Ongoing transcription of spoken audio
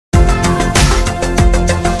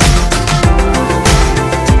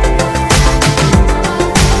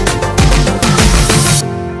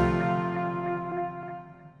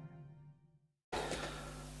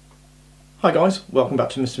Hi guys, welcome back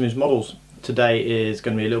to Mr Moose Models. Today is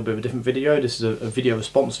going to be a little bit of a different video. This is a video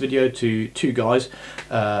response video to two guys,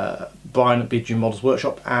 Brian at BG Models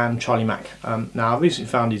Workshop and Charlie Mack. Now I recently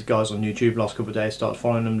found these guys on YouTube last couple of days, started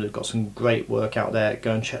following them. They've got some great work out there.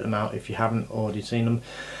 Go and check them out if you haven't already seen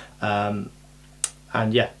them.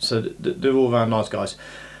 And yeah, so they're all around nice guys.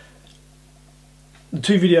 The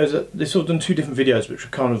two videos, they've sort of done two different videos which are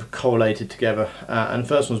kind of correlated together, and the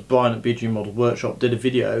first one was Brian at BG Models Workshop did a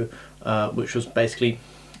video which was basically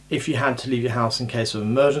if you had to leave your house in case of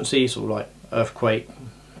emergency, sort of like earthquake,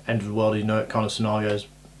 end of the world, you know, kind of scenarios,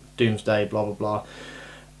 doomsday, blah blah blah,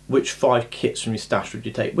 which 5 kits from your stash would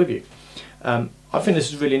you take with you? I think this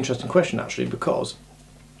is a really interesting question actually, because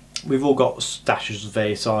we've all got stashes of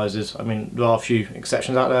various sizes. I mean, there are a few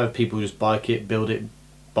exceptions out there. People who just buy a kit, build it,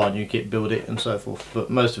 buy a new kit, build it, and so forth, but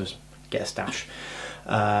most of us get a stash,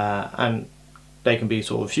 and they can be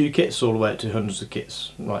sort of a few kits all the way up to hundreds of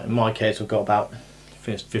kits. Like in my case, I've got about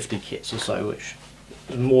 50 kits or so, which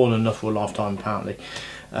is more than enough for a lifetime apparently,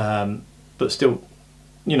 but still,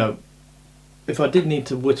 you know, if I did need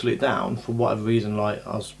to whittle it down for whatever reason, like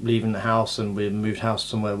I was leaving the house and we moved house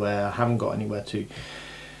somewhere where I haven't got anywhere to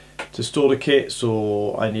store the kits,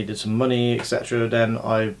 or I needed some money, etc., then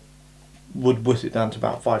I would whittle it down to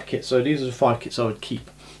about 5 kits. So these are the 5 kits I would keep.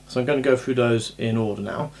 So I'm going to go through those in order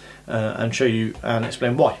now, and show you and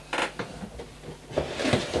explain why.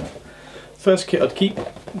 First kit I'd keep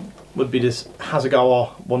would be this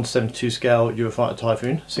Hasegawa 1/72 scale Eurofighter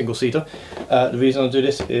Typhoon single seater. The reason I do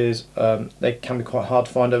this is they can be quite hard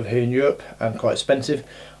to find over here in Europe and quite expensive.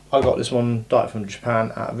 I got this one direct from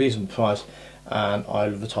Japan at a reasonable price, and I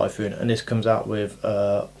love the Typhoon, and this comes out with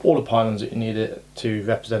all the pylons that you need it to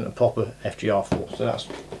represent a proper FGR4. So that's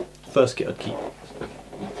the first kit I'd keep.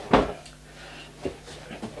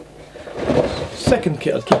 Second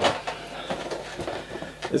kit I'd keep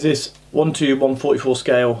is this 1/144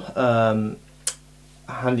 scale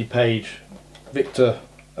Handy Page Victor.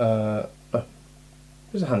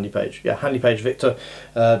 It's a Handy Page, yeah, Handy Page Victor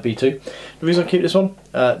B2. The reason I keep this one,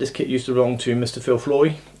 this kit used to belong to Mr Phil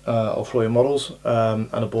Flory of Flory Models, and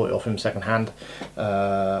I bought it off him second hand.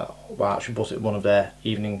 Well, I actually bought it at one of their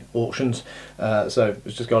evening auctions, so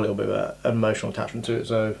it's just got a little bit of an emotional attachment to it.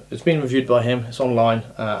 So it's been reviewed by him, it's online,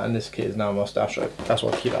 and this kit is now in my stash, so that's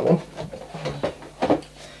why I keep that one.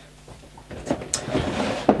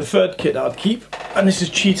 The third kit that I'd keep, and this is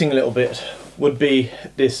cheating a little bit, would be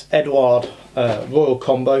this Eduard Royal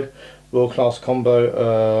Class combo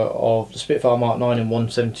of the Spitfire Mark 9 in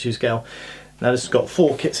 1/72 scale. Now this has got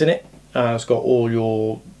 4 kits in it. It's got all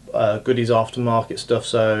your goodies, aftermarket stuff,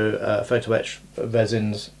 so photo etch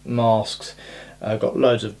resins, masks. I've got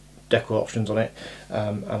loads of decor options on it,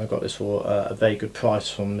 and I got this for a very good price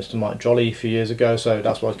from Mr Mike Jolly a few years ago, so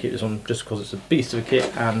that's why I keep this on, just because it's a beast of a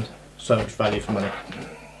kit and so much value for money.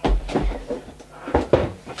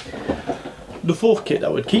 The fourth kit that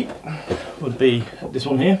I would keep would be this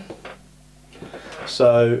one here.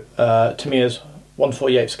 So Tamiya's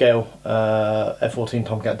 1/48 scale F14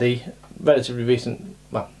 Tomcat D, relatively recent,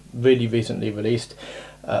 well, really recently released,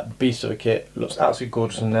 beast of a kit, looks absolutely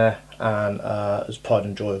gorgeous in there, and is pride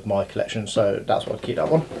and joy of my collection, so that's why I'd keep that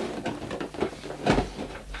one.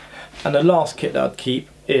 And the last kit that I'd keep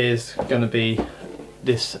is going to be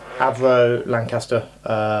this Avro Lancaster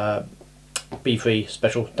B3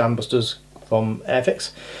 Special Dam Busters from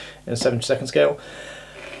Airfix in 72nd scale.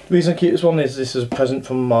 The reason I keep this one is this is a present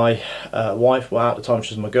from my wife. Well, at the time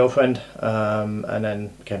she was my girlfriend, and then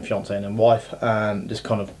became fiance and then wife, and this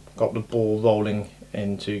kind of got the ball rolling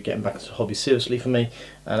into getting back into the hobby seriously for me.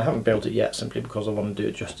 And I haven't built it yet simply because I want to do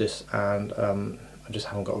it justice, and I just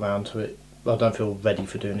haven't got around to it. I don't feel ready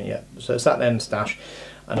for doing it yet. So it's that then stash,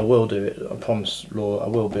 and I will do it. I promise Laura I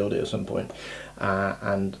will build it at some point,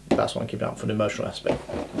 and that's why I'm keeping it up for the emotional aspect.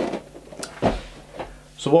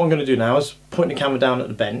 So what I'm going to do now is point the camera down at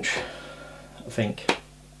the bench, I think.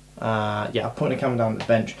 Yeah, I'll point the camera down at the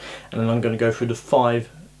bench, and then I'm going to go through the 5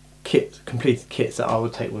 completed kits that I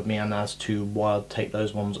would take with me, and as to why I'd take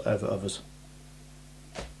those ones over others.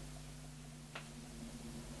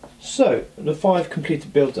 So, the 5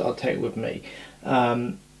 completed builds that I'd take with me.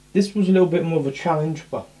 This was a little bit more of a challenge,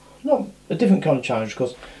 well, not a different kind of challenge,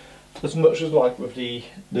 because as much as like with the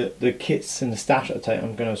kits in the stash I take,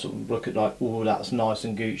 I'm going to sort of look at like, oh, that's nice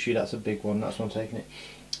and Gucci, that's a big one, that's why I'm taking it.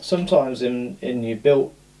 Sometimes in your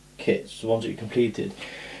built kits, the ones that you completed,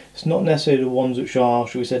 it's not necessarily the ones which are,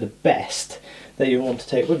 shall we say, the best that you want to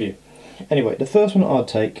take with you. Anyway, the first one I'd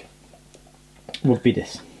take would be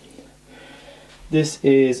this. This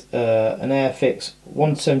is an Airfix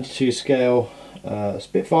 1/72 scale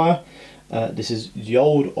Spitfire. This is the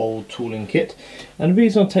old tooling kit, and the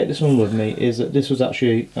reason I take this one with me is that this was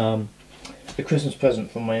actually a Christmas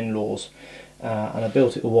present from my in-laws, and I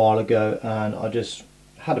built it a while ago, and I just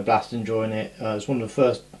had a blast enjoying it. It's one of the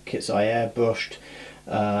first kits I airbrushed,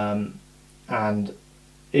 and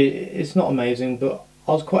it's not amazing, but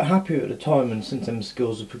I was quite happy at the time, and since then the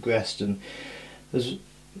skills have progressed, and there's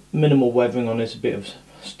minimal weathering on it, a bit of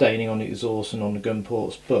staining on the exhaust and on the gun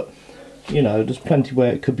ports, but you know, there's plenty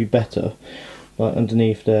where it could be better. Like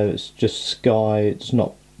underneath there it's just sky, it's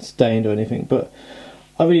not stained or anything, but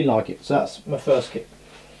I really like it. So that's my first kit.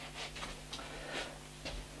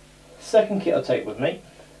 Second kit I take with me,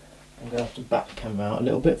 I'm going to have to back the camera out a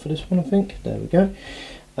little bit for this one, I think. There we go.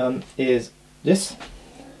 Is this.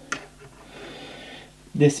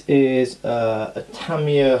 This is a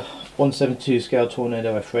Tamiya 172 scale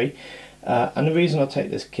Tornado F3, and the reason I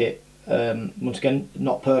take this kit, once again,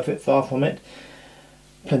 not perfect, far from it,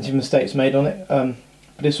 plenty of mistakes made on it, but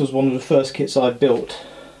this was one of the first kits I built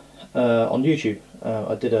on YouTube.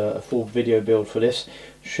 I did a full video build for this,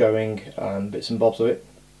 showing bits and bobs of it,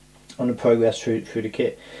 on the progress through the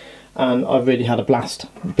kit, and I really had a blast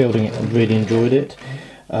building it. I really enjoyed it.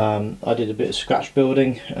 I did a bit of scratch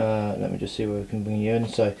building. Let me just see where we can bring you in.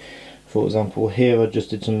 So for example here I just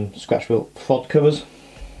did some scratch built FOD covers,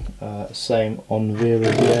 same on the rear of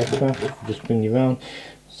the aircraft, just bring you around.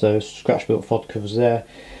 So scratch built FOD covers there,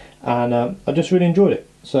 and I just really enjoyed it.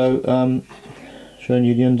 So showing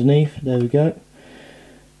you the underneath, there we go.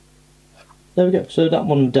 There we go, so that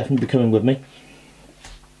one will definitely be coming with me.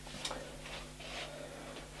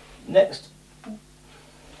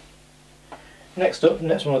 Next up, the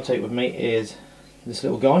next one I'll take with me is this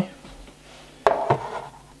little guy.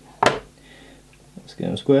 Let's get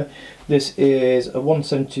him square. This is a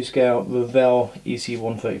 172 scale Revell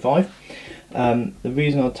EC135. The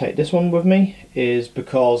reason I'll take this one with me is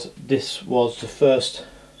because this was the first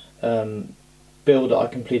build that I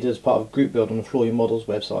completed as part of a group build on the Floor Your Models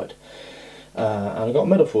website, and I got a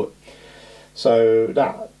medal for it. So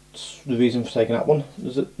that's the reason for taking that one.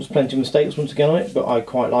 There's plenty of mistakes once again on it, but I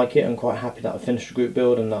quite like it. I'm quite happy that I finished the group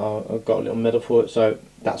build and that I got a little medal for it, so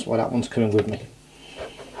that's why that one's coming with me.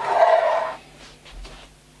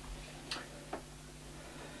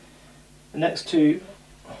 The next two,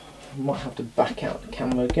 I might have to back out the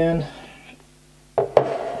camera again.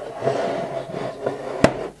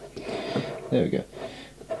 There we go.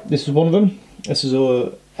 This is one of them. This is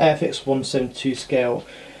a Airfix 172 scale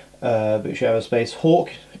British Aerospace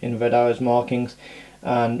Hawk in red arrows markings,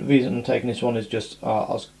 and the reason I'm taking this one is just I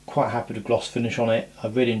was quite happy with the gloss finish on it. I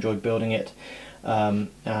really enjoyed building it, and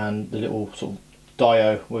the little sort of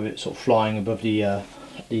dio with it sort of flying above the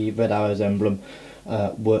red arrows emblem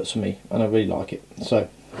works for me, and I really like it. So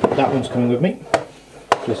that one's coming with me.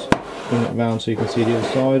 Just bring it around so you can see the other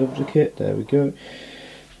side of the kit. There we go.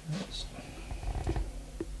 Let's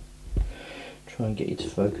try and get you to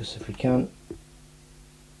focus if we can.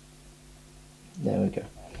 There we go.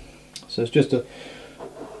 So it's just a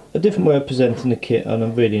different way of presenting the kit, and I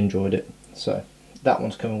really enjoyed it. So that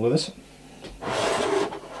one's coming with us.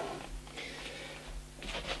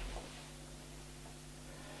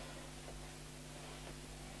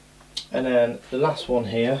 And then the last one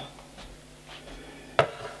here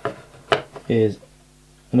is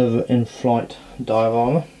another in-flight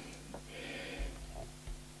diorama.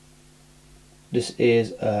 This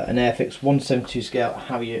is an Airfix 172 scale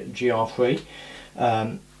Harrier GR3.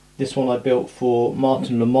 This one I built for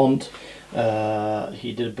Martin Lamont.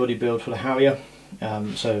 He did a buddy build for the Harrier,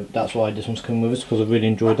 so that's why this one's coming with us, because I really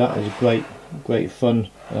enjoyed that. It was a great fun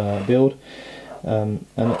build, and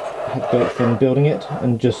I had great fun building it,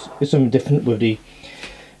 and just it's something different with the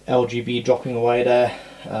LGB dropping away there.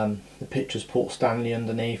 The picture's Port Stanley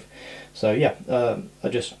underneath, so yeah, I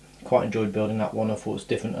just quite enjoyed building that one. I thought it was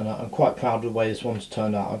different, and I'm quite proud of the way this one's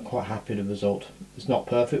turned out. I'm quite happy with the result. It's not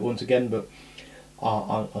perfect once again, but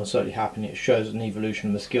I'm certainly happy, and it shows an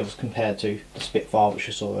evolution of the skills compared to the Spitfire which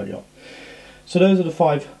I saw earlier on. So those are the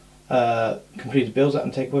 5 completed builds that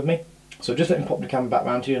I'm taking with me. So just let me pop the camera back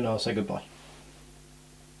round to you and I'll say goodbye.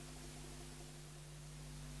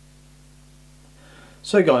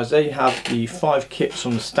 So guys, there you have the 5 kits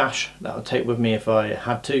from the stash that I'll take with me if I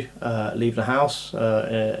had to leave the house in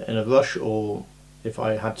a rush, or if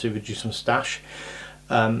I had to reduce some stash,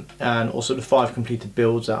 and also the 5 completed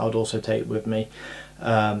builds that I would also take with me.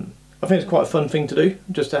 I think it's quite a fun thing to do,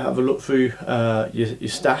 just to have a look through your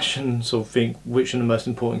stash and sort of think which are the most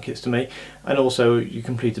important kits to me, and also your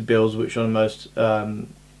completed builds, which are the most the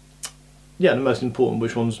most important,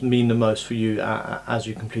 which ones mean the most for you as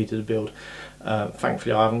you completed a build.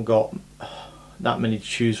 Thankfully I haven't got that many to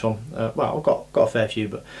choose from. Well, I've got a fair few,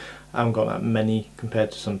 but I haven't got that many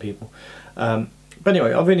compared to some people. But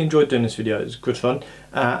anyway, I've really enjoyed doing this video. It's good fun,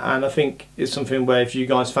 and I think it's something where if you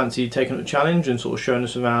guys fancy taking up a challenge and sort of showing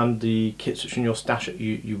us around the kits which are in your stash that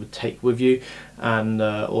you would take with you, and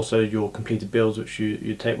also your completed builds which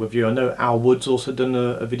you take with you. I know Al Wood's also done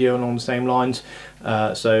a video along the same lines,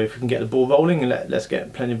 so if we can get the ball rolling, and let's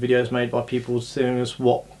get plenty of videos made by people showing us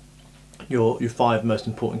what your 5 most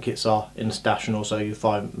important kits are in the stash, and also your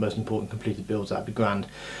 5 most important completed builds. That'd be grand.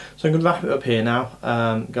 So I'm going to wrap it up here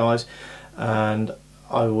now, guys, and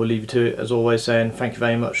I will leave you to it as always, saying thank you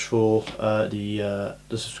very much for the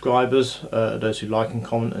subscribers, those who like and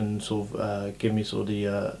comment and sort of give me sort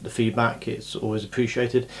of the feedback. It's always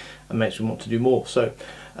appreciated and makes me want to do more. So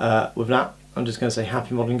with that, I'm just going to say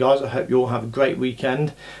happy modelling, guys. I hope you all have a great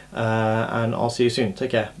weekend, and I'll see you soon.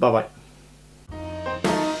 Take care. Bye bye.